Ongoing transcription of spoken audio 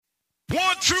1,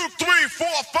 2, 3, 4,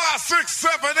 5, 6,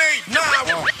 7, 8,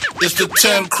 9. It's the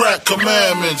 10 crack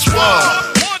commandments.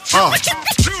 Wow. 1,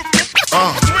 2, 3, 4.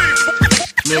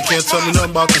 Man can't tell me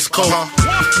nothing about this coke.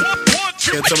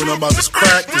 Can't tell me nothing about this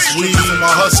crack, this weed, and my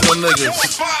hustler niggas.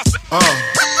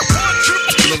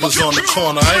 Niggas on the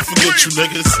corner, I ain't forget you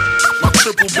niggas. My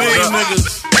triple B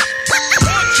niggas. 1,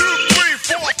 2,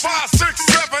 3, 4, 5, 6,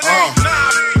 7, 8,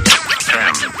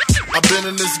 9. I've been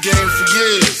in this game for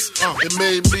years. It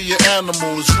made me an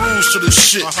animal. It's rules to this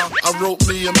shit. I wrote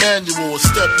me a manual, a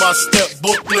step-by-step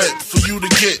booklet for you to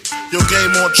get your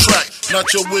game on track.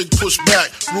 Not your wig pushed back.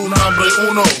 Rule number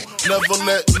uno. Never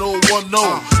let no one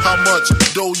know how much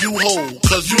dough you hold.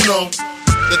 Cause you know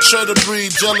that try to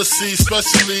breed jealousy,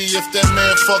 especially if that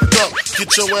man fucked up.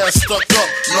 Get your ass stuck up.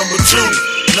 Number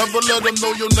 2, never let them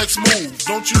know your next move.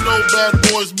 Don't you know bad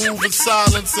boys move in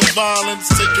silence and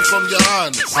violence? Take it from your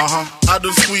highness. I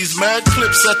done squeeze mad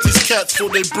clips at these cats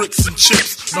for they bricks and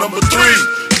chips. Number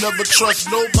 3, never trust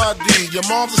nobody. Your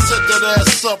mom's set that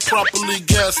ass up, properly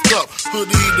gassed up,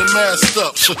 hoodie the masked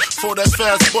up. For that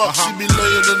fast buck, she be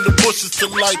laying in the bushes to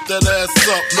light that ass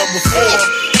up. Number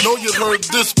 4, know you heard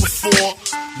this before.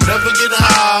 Never get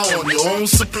high on your own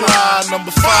supply.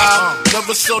 Number 5,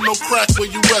 never sell no crack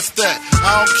where you rest at.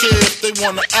 I don't care if they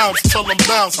want an ounce, tell them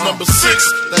bounce. Number 6,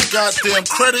 that goddamn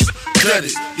credit, get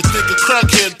it. You think a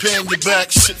crackhead paying you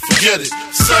back, shit, forget it.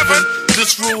 7,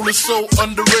 this rule is so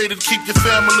underrated. Keep your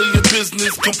family and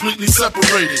business completely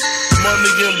separated.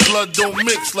 Money and blood don't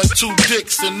mix like 2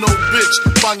 dicks and no bitch.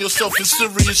 Find yourself in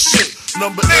serious shit.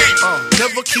 Number 8,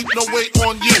 never keep no weight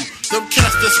on you. Them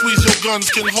cats that squeeze your guns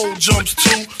can hold jumps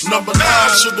too. Number 9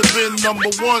 should have been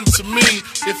number 1 to me.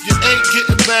 If you ain't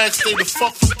getting back, stay the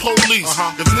fuck from police.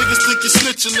 If niggas think you're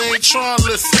snitching, they ain't trying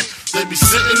to listen. They be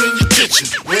sitting in your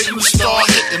kitchen, waiting to start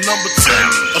hitting. Number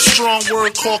 10, a strong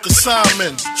word called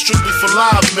consignment. Strictly for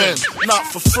live men, not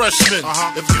for freshmen.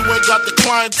 If you ain't got the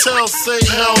clientele, say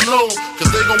hell no.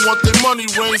 Cause they gon' want their money,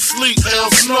 rain, sleet,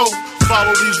 hell, snow.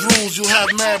 Follow these rules, you'll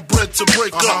have mad bread to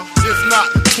break up. If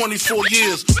not, 24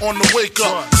 years on the wake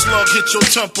up. Slug hit your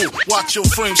temple, watch your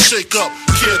frame shake up.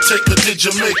 Caretaker did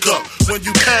your makeup. When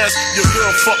you pass, your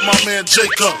girl fucked my man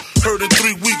Jacob. Heard in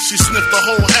 3 weeks she sniffed a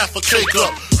whole half a cake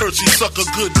up. Heard she suck a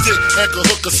good dick and could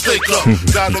hook a steak up.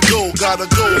 Gotta go,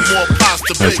 more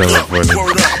pasta bake up. Word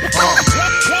up,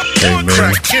 hey, man.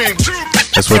 Crack king.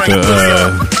 That's what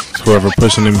the whoever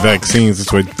pushing them vaccines,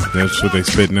 that's what they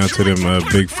spitting out to them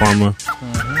big pharma.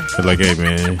 They're like, hey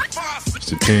man, it's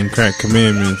the 10 crack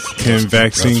commandments, 10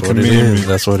 vaccine commandments.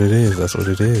 That's what it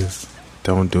is.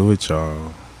 Don't do it,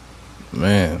 y'all.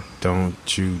 Man,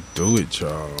 don't you do it,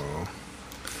 y'all.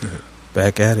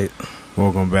 Back at it.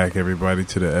 Welcome back, everybody,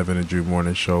 to the Evan and Drew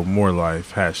Morning Show. More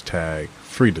life. Hashtag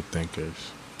free the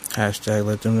thinkers. Hashtag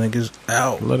let them niggas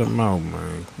out. Let them out,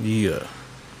 man. Yeah.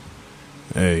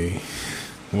 Hey,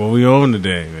 what we on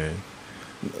today, man?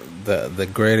 The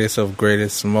greatest of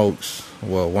greatest smokes.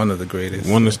 Well, one of the greatest.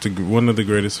 One of the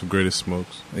greatest of greatest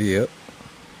smokes. Yep.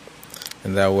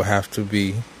 And that will have to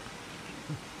be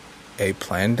a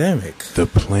Plandemic. The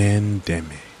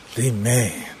Plandemic. The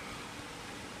man.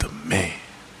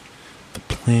 The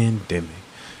Plandemic.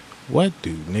 What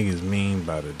do niggas mean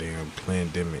by the damn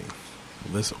Plandemic?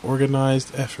 This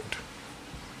organized effort.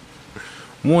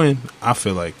 One, I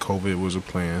feel like COVID was a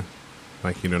plan.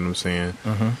 Like, you know what I'm saying?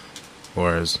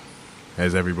 Or as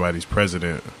everybody's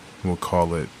president will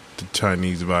call it, the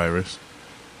Chinese virus.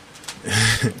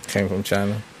 Came from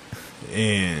China.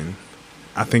 And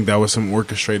I think that was some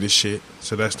orchestrated shit.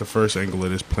 So that's the first angle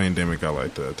of this Plandemic I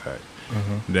like to attack.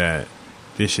 That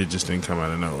this shit just didn't come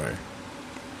out of nowhere.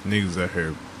 Niggas out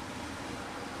here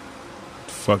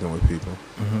fucking with people.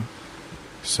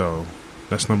 So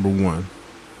that's number 1.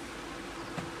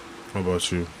 What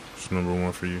about you? What's number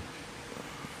 1 for you?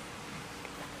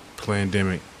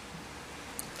 Plandemic.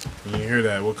 When you hear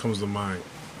that, what comes to mind?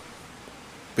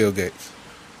 Bill Gates.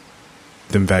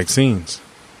 Them vaccines.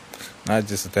 Not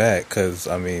just that, because,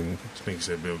 I mean... This nigga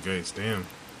said Bill Gates, damn.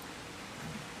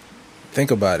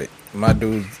 Think about it. My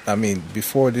dude, I mean,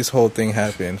 before this whole thing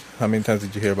happened, how many times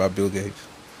did you hear about Bill Gates?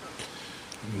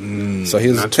 So he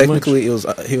was technically, he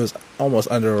was almost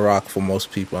under a rock for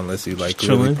most people, unless you like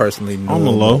really personally knew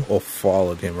him or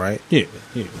followed him, right? Yeah.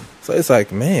 So it's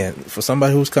like, man, for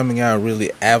somebody who's coming out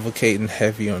really advocating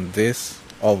heavy on this,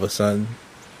 all of a sudden,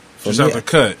 just out the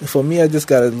cut. For me, I just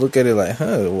gotta look at it like,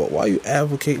 why are you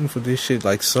advocating for this shit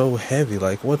like so heavy?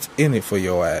 Like, what's in it for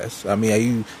your ass? I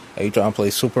mean, are you trying to play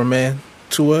Superman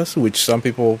to us, which some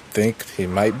people think he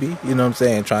might be? You know what I'm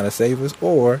saying? Trying to save us,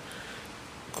 or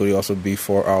could he also be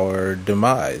for our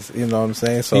demise? You know what I'm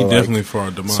saying? So He definitely for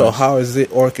our demise. So how is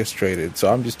it orchestrated?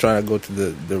 So I'm just trying to go to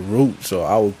the root. So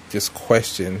I would just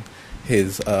question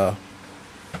his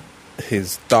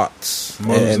thoughts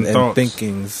and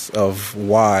thinkings of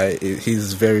why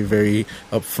he's very, very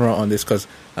upfront on this. Because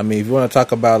I mean, if you want to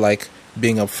talk about like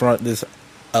being upfront, there's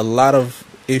a lot of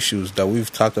issues that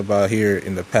we've talked about here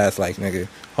in the past, like nigga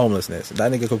homelessness.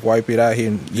 That nigga could wipe it out here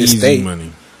in this state.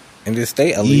 Money. In this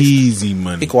state, at least. Easy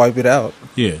money. He could wipe it out.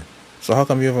 Yeah. So how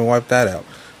come you haven't wiped that out?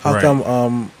 How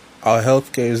come our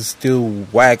healthcare is still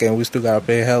whack and we still gotta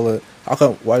pay hella? How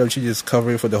come? Why don't you just cover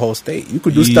it for the whole state? You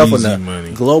could do stuff on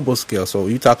a global scale. So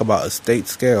you talk about a state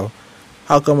scale.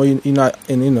 How come you're not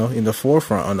in the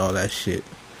forefront on all that shit?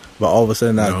 But all of a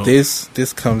sudden now this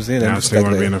comes in now and they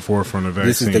want to be in the forefront of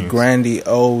vaccines. This is the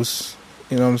grandiose.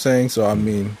 You know what I'm saying? So I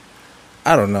mean,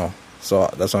 I don't know. So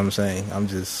that's what I'm saying. I'm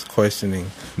just questioning.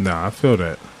 Nah, I feel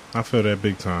that. I feel that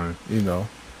big time. You know,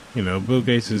 Bill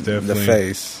Gates is definitely the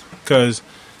face.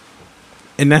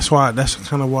 And that's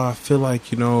kind of why I feel like,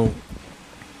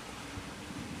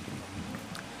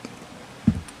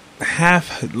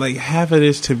 half of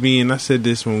this to me, and I said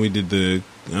this when we did the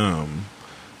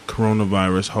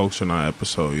coronavirus hoax on our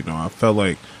episode, I felt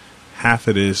like half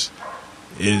of this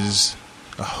is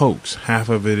a hoax. Half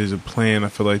of it is a plan. I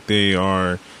feel like they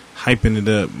are hyping it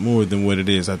up more than what it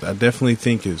is. I definitely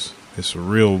think it's a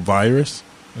real virus.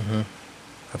 Mm-hmm.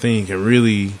 I think it can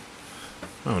really,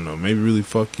 I don't know, maybe really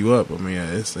fuck you up. I mean,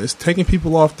 it's taking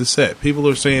people off the set. People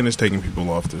are saying it's taking people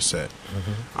off the set.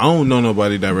 Mm-hmm. I don't know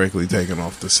nobody directly taken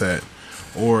off the set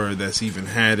or that's even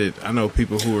had it. I know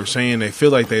people who are saying they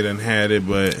feel like they done had it,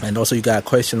 but... And also you got a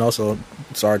question also,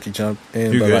 sorry to jump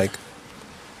in, but good. Like,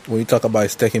 when you talk about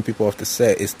it's taking people off the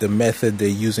set, it's the method they're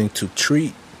using to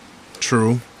treat.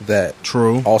 True. That.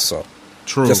 True. Also.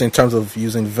 True. Just in terms of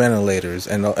using ventilators,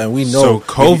 and we know. So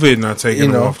COVID not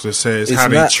taking them off the set. It's how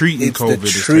they treating COVID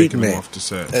is taking them off the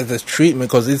set. It's the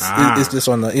treatment because it's just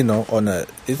on the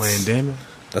Plandemic.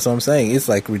 That's what I'm saying. It's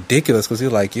like ridiculous because you're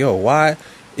like, yo, why?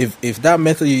 If that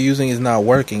method you're using is not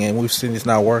working, and we've seen it's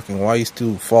not working, why are you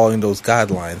still following those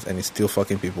guidelines and it's still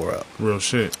fucking people up? Real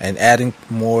shit. And adding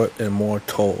more and more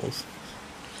tolls.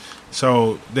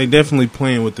 So they definitely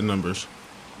playing with the numbers.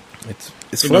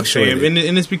 It's fluctuating.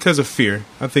 And it's because of fear.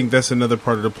 I think that's another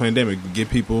part of the pandemic. Get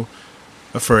people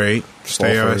afraid.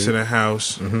 Stay out in the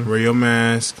house. Mm-hmm. Wear your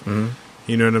mask. Mm-hmm.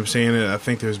 You know what I'm saying? I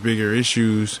think there's bigger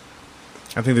issues.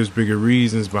 I think there's bigger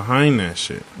reasons behind that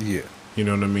shit. Yeah. You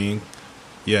know what I mean?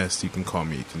 Yes, you can call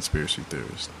me a conspiracy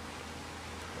theorist.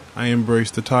 I embrace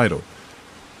the title.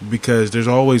 Because there's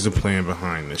always a plan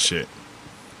behind this shit.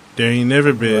 There ain't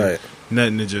never been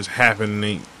nothing that just happened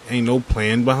and ain't no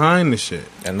plan behind the shit.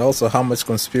 And also, how much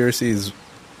conspiracy is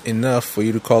enough for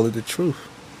you to call it the truth?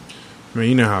 I mean,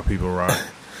 you know how people rock.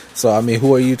 So, I mean,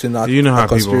 who are you to not how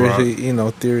conspiracy,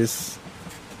 theorists'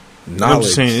 knowledge? I'm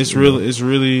just saying, it's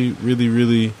really,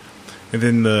 really, and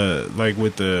then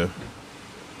with the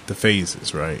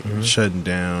phases, right? Mm-hmm. Shutting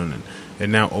down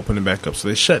and now opening back up. So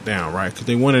they shut down, right? Because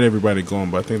they wanted everybody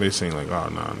going, but I think they're saying like, oh,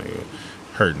 nah, nigga,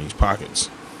 hurting these pockets.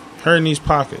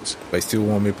 They still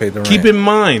want me to pay the rent. Keep in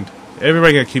mind,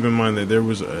 everybody got to keep in mind that there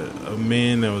was a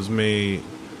man that was made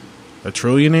a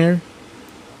trillionaire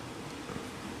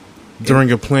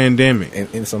during a pandemic.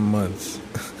 In some months.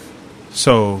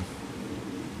 So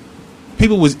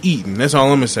people was eating. That's all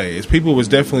I'm going to say. Is people was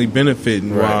definitely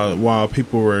benefiting while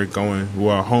people were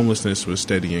while homelessness was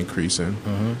steady increasing.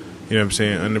 Mm-hmm. You know what I'm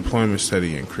saying? Unemployment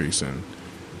steady increasing.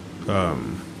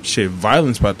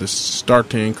 Violence about to start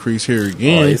to increase here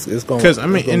again. It's going to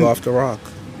go off the rock.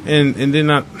 And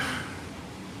then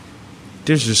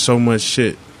there's just so much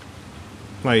shit.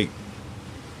 Like,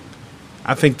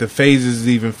 I think the phases is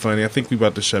even funny. I think we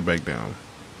about to shut back down,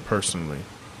 personally,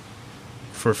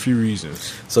 for a few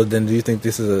reasons. So then do you think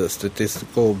this is a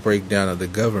statistical breakdown of the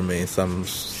government in some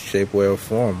shape, way, or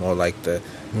form? Or like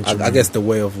I guess the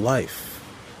way of life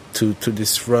to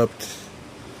disrupt...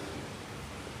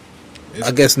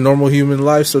 I guess normal human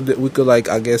life, so that we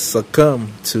could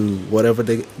succumb to whatever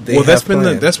they well, that's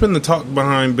been the talk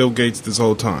behind Bill Gates this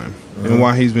whole time, and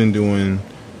why he's been doing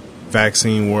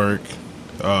vaccine work,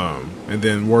 and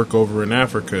then work over in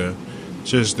Africa.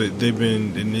 Just that they've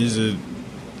been, and these are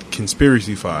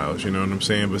conspiracy files, you know what I'm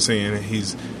saying? But saying that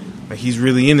he's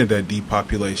really into that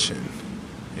depopulation,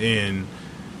 and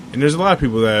there's a lot of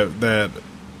people that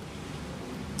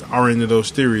are into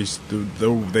those theories.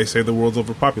 They say the world's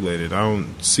overpopulated. I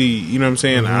don't see, you know what I'm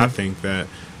saying? Mm-hmm. I think that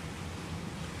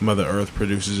Mother Earth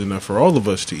produces enough for all of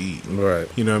us to eat. Right.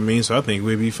 You know what I mean? So I think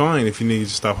we'd be fine if you need to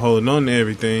stop holding on to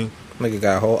everything. Like it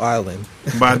got a whole island.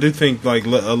 But I do think, like, a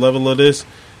level of this,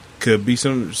 Could be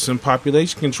some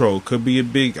population control. Could be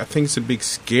I think it's a big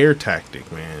scare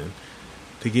tactic, man,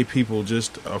 to get people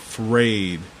just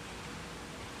afraid.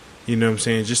 You know what I'm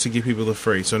saying? Just to get people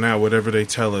afraid. So now whatever they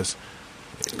tell us,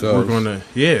 we're going to,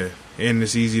 and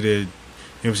it's easy to, you know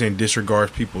what I'm saying,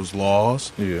 disregard people's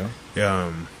laws. Yeah. You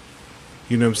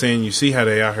know what I'm saying? You see how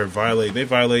they out here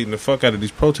violating the fuck out of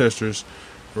these protesters'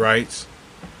 rights.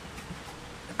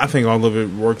 I think all of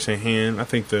it works in hand. I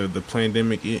think the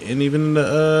Plandemic and even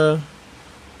the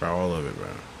all of it,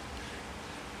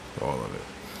 bro. All of it.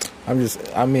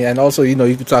 And also, you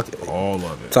can talk all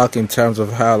of it. Talk in terms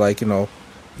of how, like, you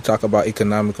talk about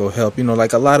economical help.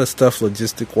 Like a lot of stuff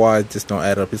logistic wise just don't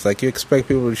add up. It's like you expect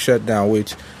people to shut down,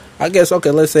 which I guess,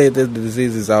 okay, let's say that the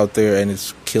disease is out there and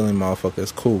it's killing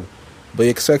motherfuckers, cool. But you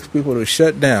expect people to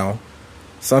shut down.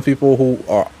 Some people who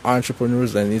are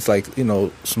entrepreneurs, and it's like,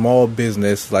 small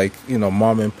business, like,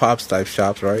 mom and pops type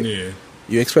shops, right? Yeah.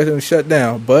 You expect them to shut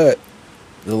down, but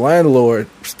the landlord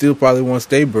still probably wants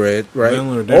their bread, right?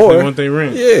 Landlord definitely want their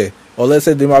rent. Yeah. Or let's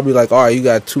say they might be like, all right, you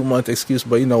got 2 month excuse,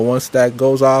 but once that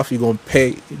goes off, you're gonna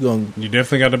pay. You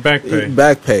definitely got to back pay.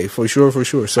 Back pay for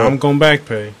sure. So I'm gonna back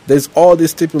pay. There's all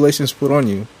these stipulations put on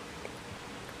you,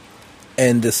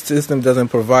 and the system doesn't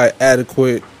provide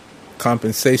adequate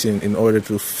compensation in order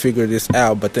to figure this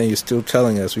out. But then you're still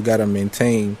telling us we got to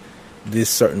maintain these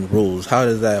certain rules. How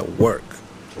does that work?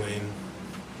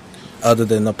 Other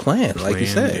than a plan, like you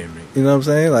said, you know what I'm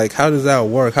saying? Like, how does that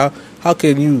work? How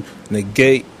can you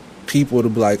negate people to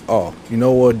be like, oh, you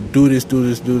know what, do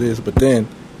this, but then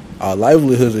our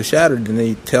livelihoods are shattered, and then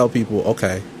you tell people,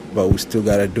 okay, but we still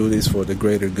got to do this for the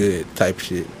greater good type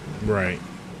shit. Right.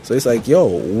 So it's like, yo,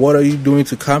 what are you doing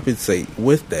to compensate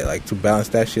with that, like to balance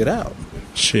that shit out?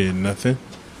 Shit, nothing.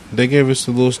 They gave us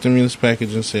a little stimulus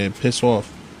package and said, piss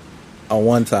off. On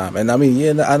one time. And I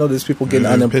mean, I know there's people getting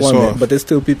unemployment, but there's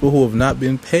still people who have not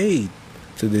been paid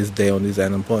to this day on this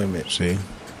unemployment. See?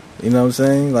 You know what I'm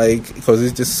saying? Like, because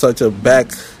it's just such a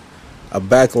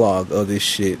backlog of this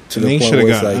shit to the point where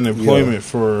it's like, unemployment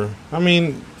for,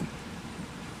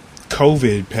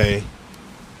 COVID pay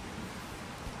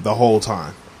the whole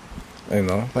time.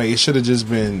 Like, it should have just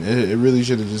been, it really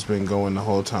should have just been going the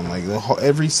whole time. Like,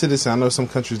 every citizen, I know some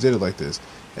countries did it like this.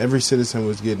 Every citizen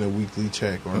was getting a weekly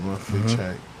check or a monthly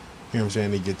check. You know what I'm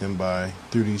saying? To get them by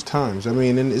through these times. I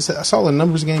mean, and it's all a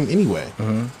numbers game anyway.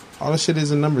 All this shit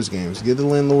is a numbers game. Give the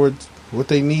landlords what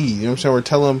they need. You know what I'm saying? Or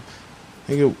tell them,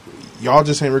 nigga, y'all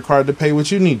just ain't required to pay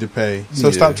what you need to pay.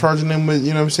 So stop charging them with, you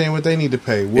know what I'm saying, what they need to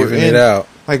pay. We're in it out.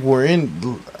 Like,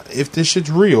 if this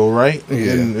shit's real, right?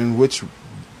 Yeah. In which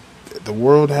the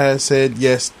world has said,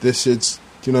 yes, this shit's,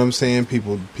 you know what I'm saying,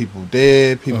 people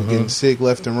dead, people getting sick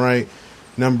left and right,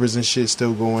 numbers and shit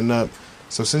still going up.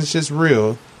 So since it's just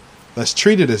real, let's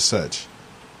treat it as such.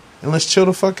 And let's chill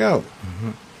the fuck out.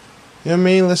 You know what I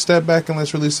mean? Let's step back and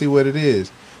let's really see what it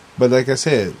is. But like I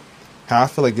said, how I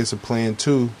feel like it's a plan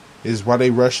too is why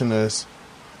they rushing us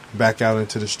back out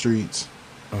into the streets.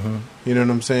 You know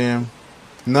what I'm saying?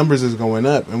 Numbers is going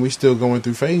up and we still going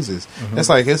through phases. That's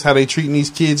how they treating these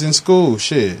kids in school.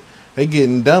 Shit. They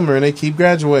getting dumber and they keep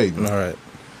graduating. All right.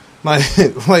 Like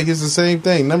it's the same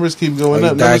thing. Numbers keep going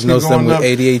up. Diagnose them with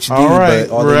ADHD. All right,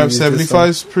 we're at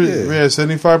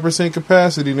 75%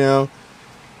 capacity now.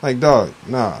 Like, dog,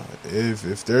 nah.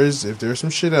 If there's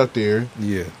some shit out there,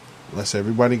 let's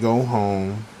everybody go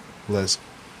home. Let's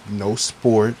no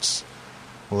sports.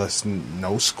 Let's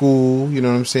no school. You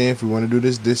know what I'm saying? If we want to do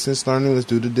this distance learning, let's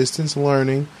do the distance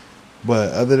learning.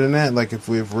 But other than that, like if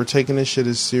we're taking this shit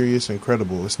as serious and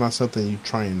credible, it's not something you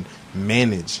try and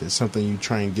manage. It's something you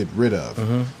try and get rid of.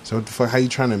 So what the fuck? How you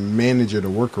trying to manage it or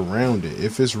work around it?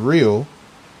 If it's real,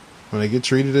 when they get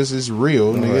treated as it's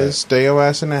real, niggas, stay your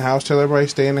ass in the house. Tell everybody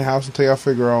stay in the house until y'all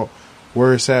figure out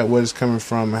where it's at, what it's coming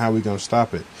from, and how we gonna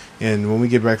stop it. And when we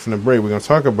get back from the break, we're gonna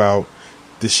talk about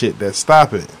the shit that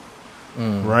stop it.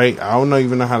 Right? I don't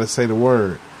even know how to say the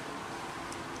word.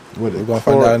 We're gonna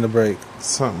find out in the break.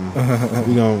 Something.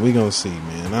 we gonna see,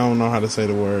 man. I don't know how to say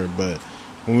the word, but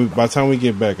by the time we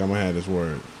get back, I'm gonna have this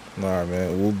word. All right,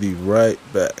 man. We'll be right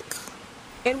back.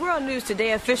 In world news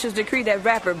today, officials decree that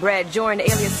rapper Brad Jordan,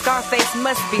 alias Scarface,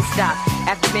 must be stopped.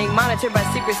 After being monitored by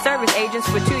Secret Service agents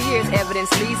for 2 years, evidence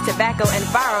leads tobacco and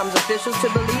firearms officials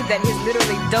to believe that his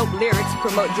literally dope lyrics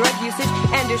promote drug usage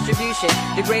and distribution,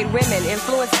 degrade women,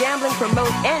 influence gambling,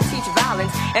 promote and teach violence,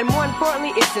 and more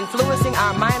importantly, it's influencing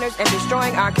our minors and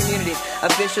destroying our communities.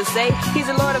 Officials say he's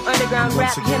a lord of underground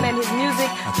rap. Him and his music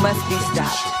must be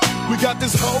stopped. We got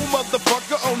this whole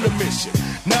motherfucker on the mission.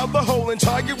 Now the whole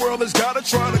entire world has got to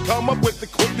try to come up with a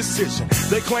quick decision.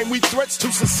 They claim we threats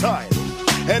to society,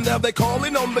 and now they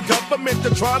calling on the government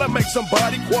to try to make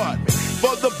somebody quiet me.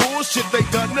 for the bullshit they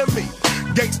done to me.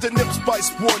 Gangsta Nip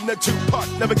Spice Warden a Tupac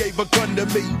never gave a gun to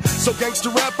me. So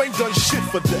gangsta rap ain't done shit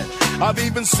for that. I've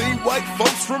even seen white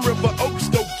folks from River Oaks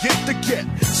go get the cat.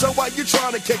 So why you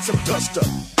trying to kick some dust up?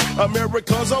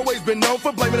 America's always been known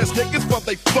for blaming us niggas for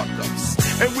they fuck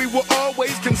ups. And we were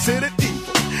always considered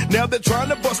evil. Now they're trying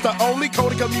to bust our only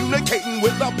code of communicating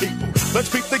with our people. Let's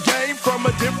peep the game from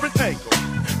a different angle.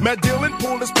 Matt Dillon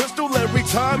pull his pistol every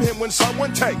time him when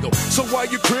someone tangle. So why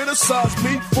you criticize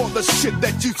me for the shit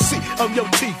that you see on your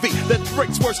TV that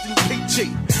breaks worse than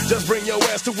PG? Just bring your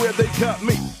ass to where they got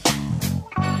me,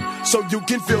 so you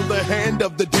can feel the hand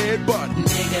of the dead body.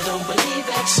 Nigga don't believe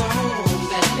that song,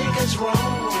 that nigga's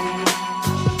wrong.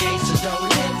 Gangsters don't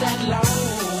live that long.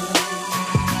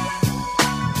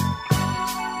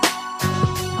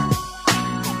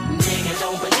 Nigga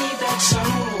don't believe that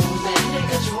song, that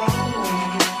nigga's wrong.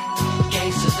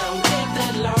 Gangsters don't live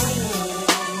that long.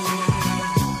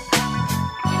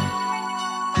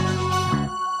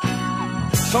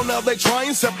 So now they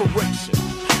trying separation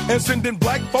and sending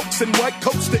black folks in white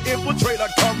coats to infiltrate our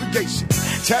congregation,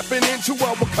 tapping into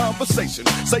our conversation,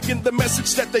 saying the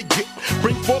message that they get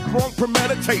bring forth wrong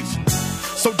premeditation.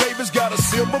 So David's got a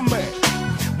silver man,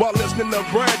 while listening to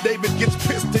Brad, David gets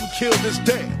pissed and killed his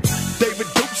dad. David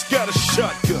Duke's got a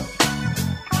shotgun.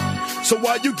 So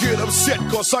why you get upset?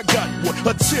 Cause I got one.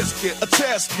 A tisket, a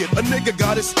tasket. A nigga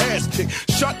got his ass kicked,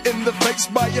 shot in the face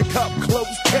by a cop, closed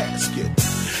casket.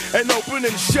 An open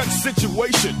and shut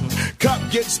situation. Cop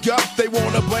gets got, they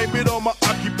wanna blame it on my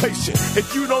occupation.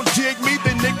 If you don't dig me,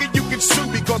 then nigga you can sue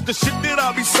me. Cause the shit that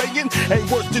I be saying ain't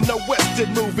worse than a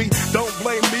Western movie. Don't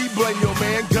blame me, blame your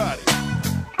man got it,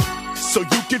 so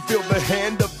you can feel the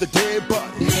hand of the dead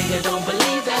body. Nigga don't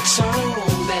believe that song,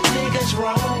 that nigga's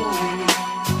wrong.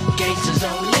 Gangsters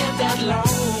don't live that long.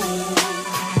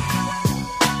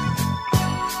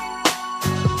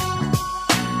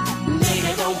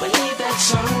 Nigga don't believe that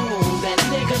song, that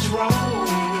nigga's wrong.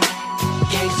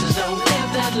 Gangsters don't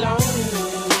live that long.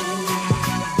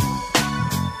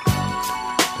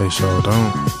 They sure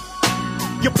don't.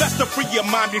 You best to free your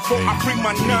mind before I free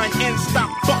my nine and stop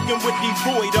fucking with the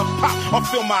void of pop or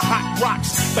feel my hot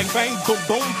rocks. Bang bang boom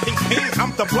boom ping ping.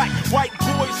 I'm the black white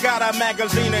boys got a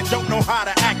magazine and don't know how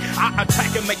to act. I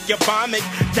attack and make you vomit.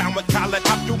 Down with Khaled,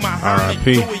 I do my homage.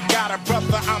 Louis got a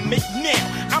brother, I'm McNair.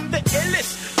 I'm the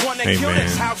illest. Wanna Hey kill man,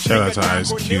 this house. shout out to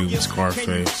Ice Cube,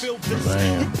 Scarface.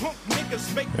 Man.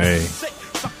 Hey,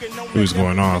 he was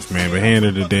going off, man. But hand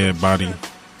of the dead body.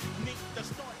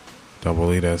 Don't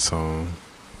believe that song.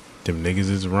 Them niggas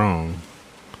is wrong.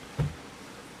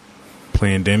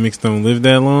 Plandemics don't live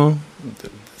that long.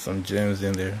 Some gems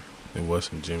in there. There was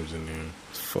some gems in there.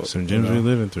 Fuck, Some gems we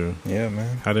living through. Yeah,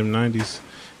 man. How them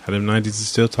 90s is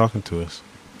still talking to us.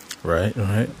 Right.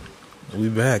 We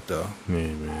back though.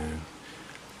 Man.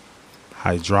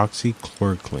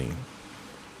 Hydroxychloroquine.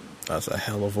 That's a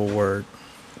hell of a word.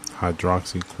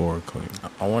 Hydroxychloroquine.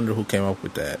 I wonder who came up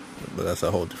with that, but that's a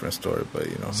whole different story.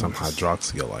 But you know, Some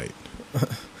hydroxyolite.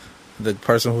 the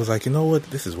person who was like, you know what,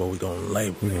 this is what we're gonna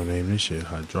label. We gonna name this shit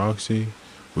hydroxy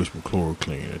with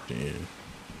chloroquine at the end.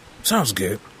 Sounds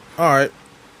good. All right,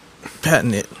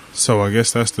 patent it. So I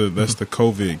guess that's the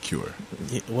COVID cure.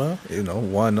 Yeah, well, you know,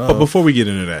 one of. But before we get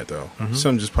into that though,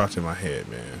 something just popped in my head,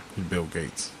 man. With Bill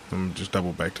Gates. I'm gonna just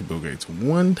double back to Bill Gates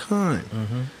one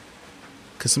time,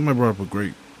 because somebody brought up a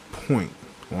great point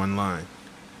online.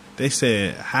 They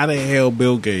said, how the hell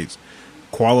Bill Gates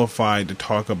qualified to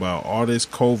talk about all this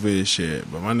COVID shit,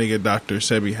 but my nigga Dr.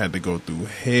 Sebi had to go through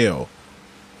hell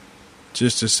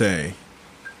just to say,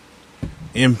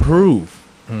 improve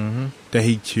that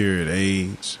he cured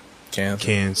AIDS,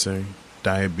 cancer,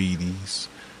 diabetes,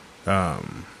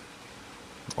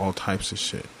 all types of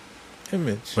shit.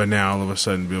 Image. But now all of a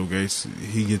sudden Bill Gates,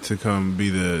 he get to come be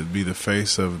the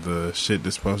face of the shit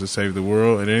that's supposed to save the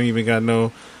world, and it ain't even got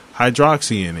no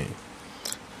hydroxy in it.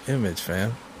 Image,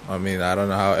 fam. I mean, I don't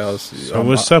know how else. So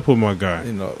what's up with my guy?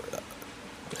 You know,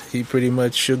 he pretty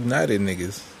much Suge Knighted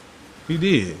niggas. He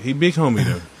did. He big homie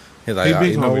though. He's like,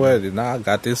 big you know homie what? though. Nah, I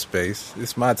got this space.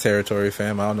 It's my territory,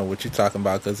 fam. I don't know what you're talking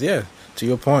about. Because, yeah, to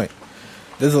your point,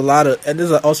 there's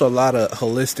also a lot of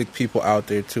holistic people out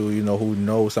there too, you know, who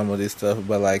know some of this stuff.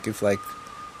 But like, it's like,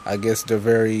 I guess they're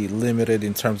very limited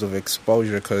in terms of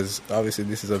exposure because obviously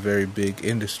this is a very big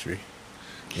industry.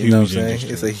 You know what I'm saying? Industry.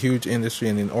 It's a huge industry,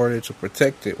 and in order to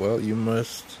protect it, well, you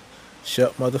must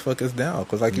shut motherfuckers down.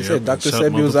 Because, like you said, Dr.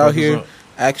 Sebi was out here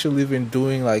actually been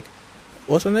doing, like,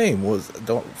 what's her name? One of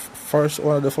the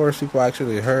first people I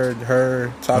actually heard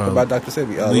her talk about Dr.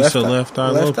 Sebi. Lisa Left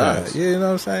Eye Lopez. Yeah, you know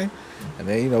what I'm saying? And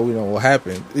then, you know, we know what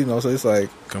happened. You know, so it's like,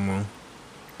 come on.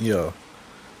 yo,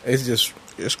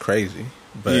 it's crazy.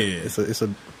 but it's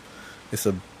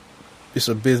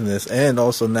a business, and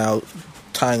also now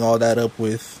tying all that up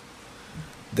with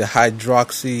the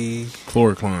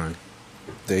chloroquine.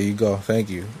 There you go. Thank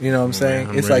you. You know what I'm saying?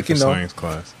 Man, it's like, science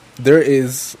class. There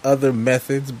is other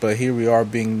methods, but here we are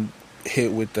being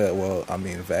hit with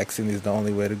the, vaccine is the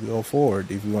only way to go forward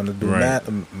if you want to do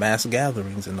mass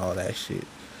gatherings and all that shit.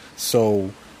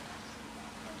 So,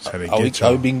 are we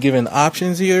being given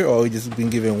options here, or are we just being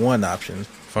given one option?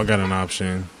 If I got an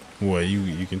option,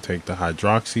 you can take the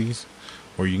hydroxys,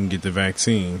 or you can get the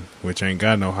vaccine, which ain't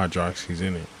got no hydroxys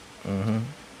in it. Mm-hmm.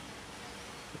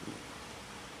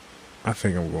 I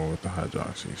think I'm going with the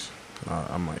hydroxys.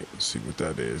 I might see what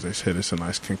that is. They said it's a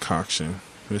nice concoction.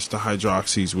 It's the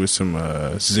hydroxys with some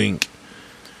zinc.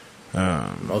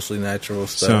 Mostly natural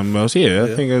stuff. I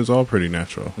think it was all pretty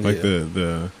natural. Like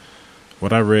the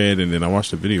what I read, and then I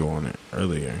watched a video on it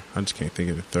earlier. I just can't think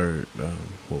of the third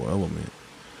element.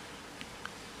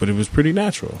 But it was pretty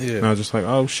natural. Yeah. And I was just like,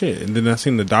 oh shit. And then I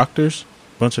seen a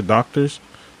bunch of doctors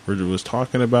was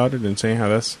talking about it and saying how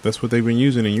that's what they've been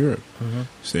using in Europe. Mm-hmm.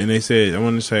 So, and they said, I'm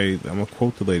going to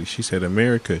quote the lady. She said,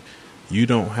 America, you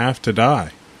don't have to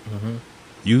die. Mm-hmm.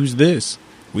 Use this.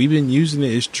 We've been using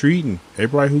it as treating.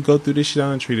 Everybody who go through this shit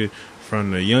untreated,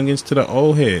 from the youngins to the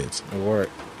old heads.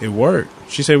 It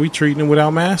worked. She said we treating them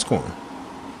without mask on.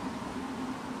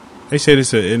 They said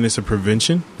it's a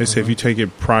prevention. They said if you take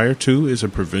it prior to, it's a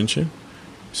prevention.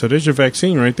 So there's your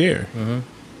vaccine right there. Mm-hmm.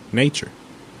 Nature.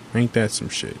 Ain't that some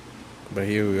shit? But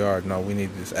here we are. No, we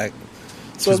need this act.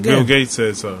 So Bill Gates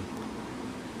said so.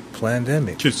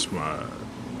 Plandemic. Kiss my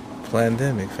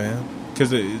Plandemic, fam.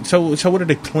 So what are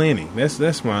they planning?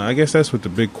 I guess that's what the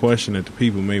big question that the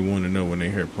people may want to know when they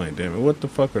hear Plandemic. What the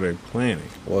fuck are they planning?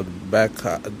 Well, back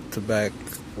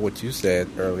what you said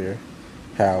earlier,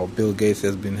 how Bill Gates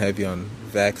has been heavy on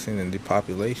vaccine and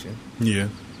depopulation. Yeah.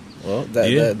 Well,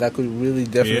 that could really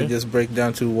definitely just break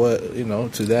down to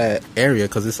to that area,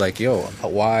 because it's like,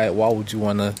 why would you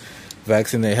want to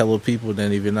vaccinate hella people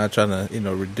then if you're not trying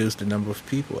to reduce the number of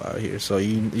people out here? So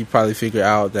you probably figure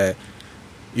out that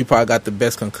you probably got the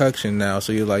best concoction now,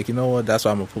 so you're like, you know what, that's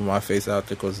why I'm gonna put my face out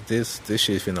there, because this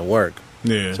shit's finna work.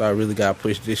 Yeah. So I really gotta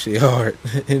push this shit hard.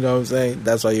 You know what I'm saying?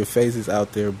 That's why your face is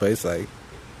out there, but it's like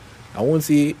I wouldn't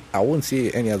see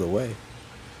it any other way.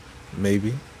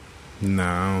 Maybe. Nah,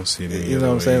 I don't see it. You know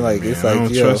what I'm saying? Like, man. it's like, I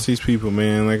don't trust these people,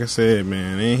 man. Like I said,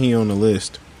 man, ain't he on the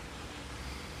list?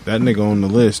 That nigga on the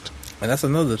list. And that's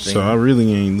another thing. So I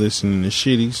really ain't listening to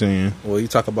shit he's saying. Well, you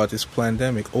talk about this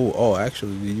pandemic. Oh,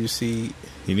 actually, did you see?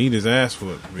 He need his ass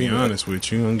whooped, to be honest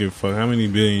with you. I don't give a fuck how many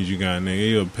billions you got, nigga.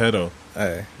 You a pedo.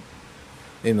 Hey.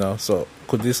 So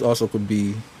could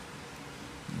be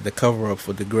the cover-up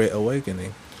for the Great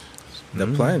Awakening. The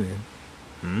planning.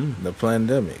 The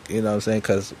pandemic, you know what I'm saying?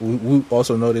 Because we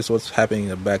also notice what's happening in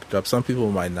the backdrop. Some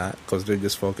people might not, because they're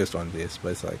just focused on this.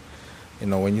 But it's like,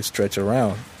 when you stretch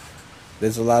around,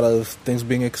 there's a lot of things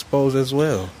being exposed as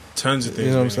well. Tons of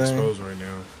things being exposed right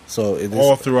now. So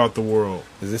all throughout the world.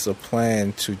 Is this a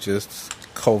plan to just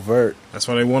covert? That's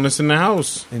why they want us in the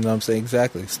house. You know what I'm saying?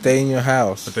 Exactly. Stay in your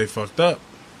house. But they fucked up.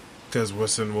 Because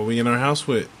what we in our house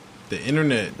with? The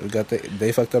internet.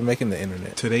 They fucked up making the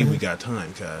internet. Today we got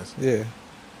time, guys. Yeah.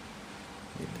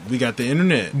 We got the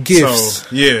internet. Gifts.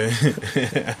 So, yeah.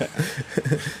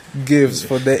 Gifts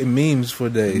for days. Memes for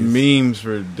days. Memes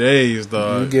for days,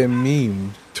 dog. You get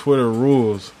memed. Twitter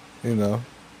rules.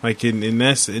 Like, and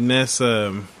that's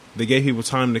they gave people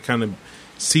time to kind of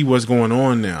see what's going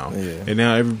on now. Yeah. And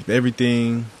now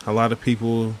everything, a lot of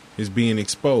people is being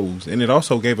exposed. And it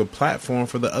also gave a platform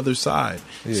for the other side.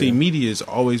 Yeah. See, media has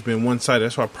always been one side.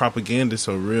 That's why propaganda is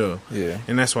so real. Yeah.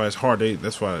 And that's why it's hard.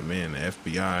 That's why, man, the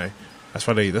FBI...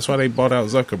 That's why they bought out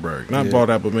Zuckerberg. Not bought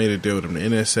out, but made a deal with him. The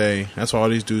NSA. That's why all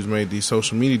these dudes made these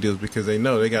social media deals, because they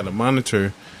know they got to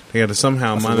monitor. They got to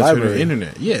somehow monitor the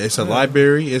internet. Yeah, it's a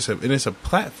library. It's a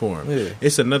platform. Yeah.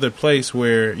 It's another place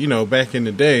where, back in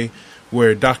the day,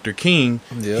 where Dr. King,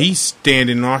 he's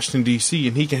standing in Washington, D.C.,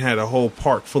 and he can have a whole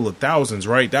park full of thousands,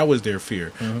 right? That was their fear.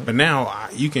 Mm-hmm. But now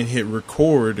you can hit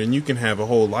record, and you can have a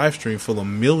whole live stream full of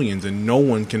millions, and no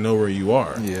one can know where you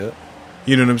are. Yeah.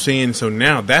 You know what I'm saying? So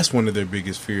now that's one of their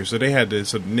biggest fears. So they had to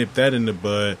sort of nip that in the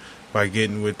bud by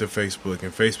getting with the Facebook.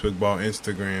 And Facebook bought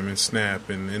Instagram and Snap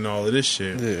and all of this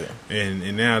shit. Yeah.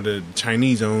 And now the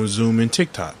Chinese own Zoom and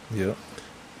TikTok. Yeah.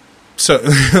 So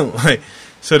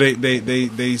so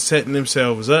they setting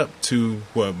themselves up to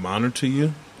monitor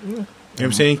you? Yeah. You know what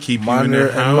I'm saying? Keep you in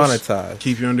their house. And monetize.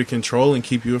 Keep you under control and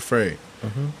keep you afraid.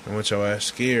 Mm-hmm. I want your ass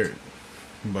scared.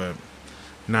 But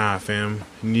Nah, fam.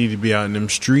 You need to be out in them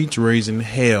streets raising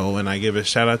hell. And I give a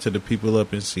shout out to the people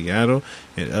up in Seattle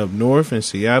and up north in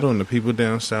Seattle and the people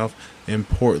down south in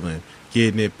Portland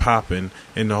getting it popping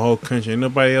in the whole country. Ain't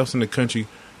nobody else in the country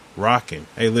rocking.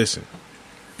 Hey, listen.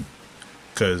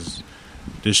 Because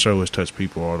this show has touched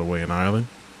people all the way in Ireland,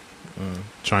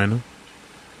 China,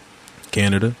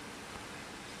 Canada,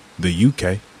 the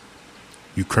UK,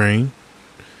 Ukraine,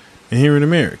 and here in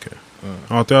America.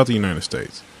 All throughout the United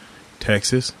States.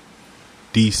 Texas,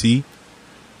 DC,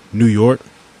 New York,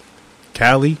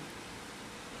 Cali,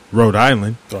 Rhode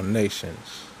Island.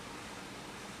 Donations.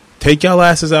 Take y'all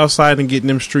asses outside and get in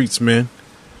them streets, man.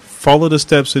 Follow the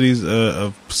steps of these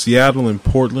of Seattle and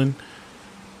Portland,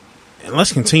 and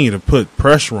let's continue to put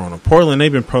pressure on them. Portland,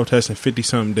 they've been protesting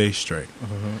 50-something days straight. You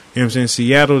know what I'm saying?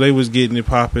 Seattle, they was getting it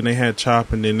popping. They had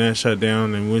CHOP, and then that shut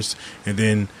down, and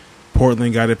then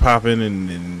Portland got it popping,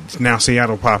 and now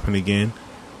Seattle popping again.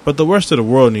 But the rest of the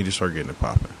world need to start getting it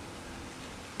popping.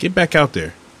 Get back out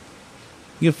there.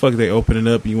 You give a fuck they opening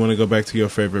up, you want to go back to your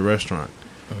favorite restaurant.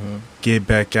 Get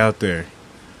back out there.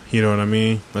 You know what I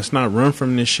mean? Let's not run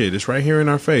from this shit. It's right here in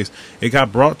our face. It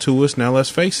got brought to us, now let's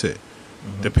face it.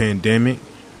 The pandemic,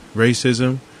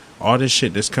 racism, all this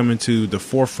shit that's coming to the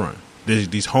forefront.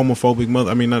 These homophobic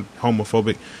not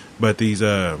homophobic, but these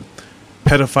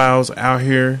pedophiles out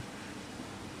here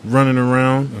running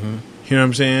around. You know what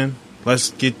I'm saying?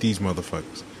 Let's get these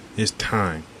motherfuckers. It's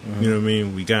time. You know what I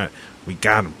mean? We got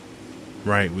them.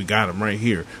 Right? We got them right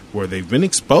here where they've been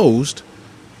exposed.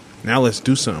 Now let's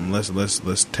do something.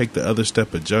 Let's take the other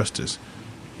step of justice.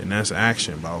 And that's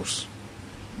action, boss.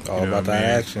 All about that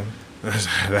action. That's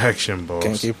that action, boss.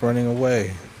 Can't keep running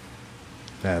away.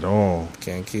 At all.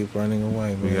 Can't keep running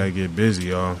away, man. We gotta get busy,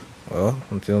 y'all. Well,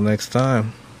 until next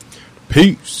time.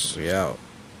 Peace. We out.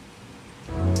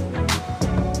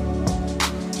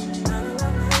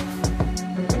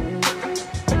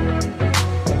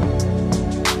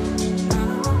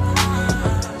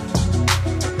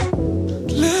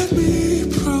 Let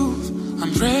me prove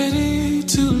I'm ready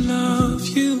to love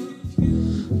you.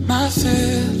 My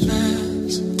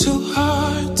feelings too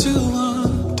hard to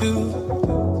undo.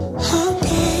 I'm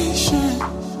patient,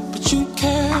 but you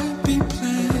can't be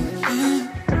playing.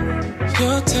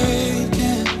 You're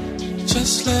taking,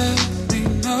 just let me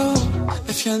know.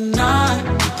 If you're not,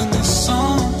 then it's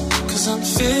on. Cause I'm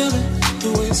feeling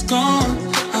the way it's gone.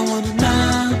 I wanna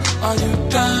know, are you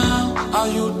down? Are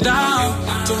you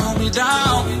down to hold me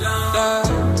down?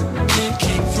 Can't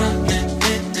keep running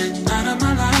out of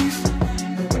my life.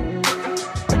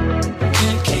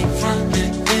 Can't keep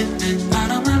running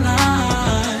out of my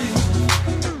life.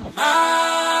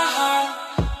 My heart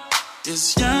is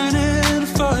yearning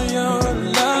for your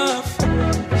love.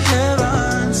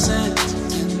 Heaven sent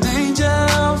an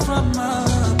angel from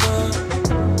above.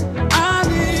 I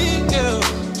need you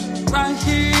right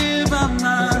here by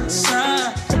my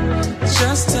side.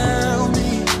 Just tell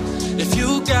me if you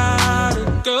gotta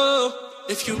go.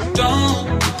 If you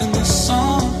don't, then it's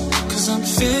on. Cause I'm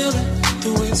feeling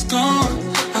the way it's gone.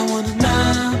 I wanna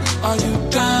know, are you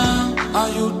down? Are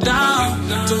you down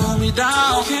to hold me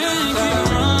down?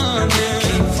 Can't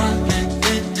keep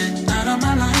running out of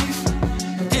my life,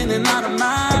 in and out of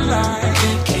my life.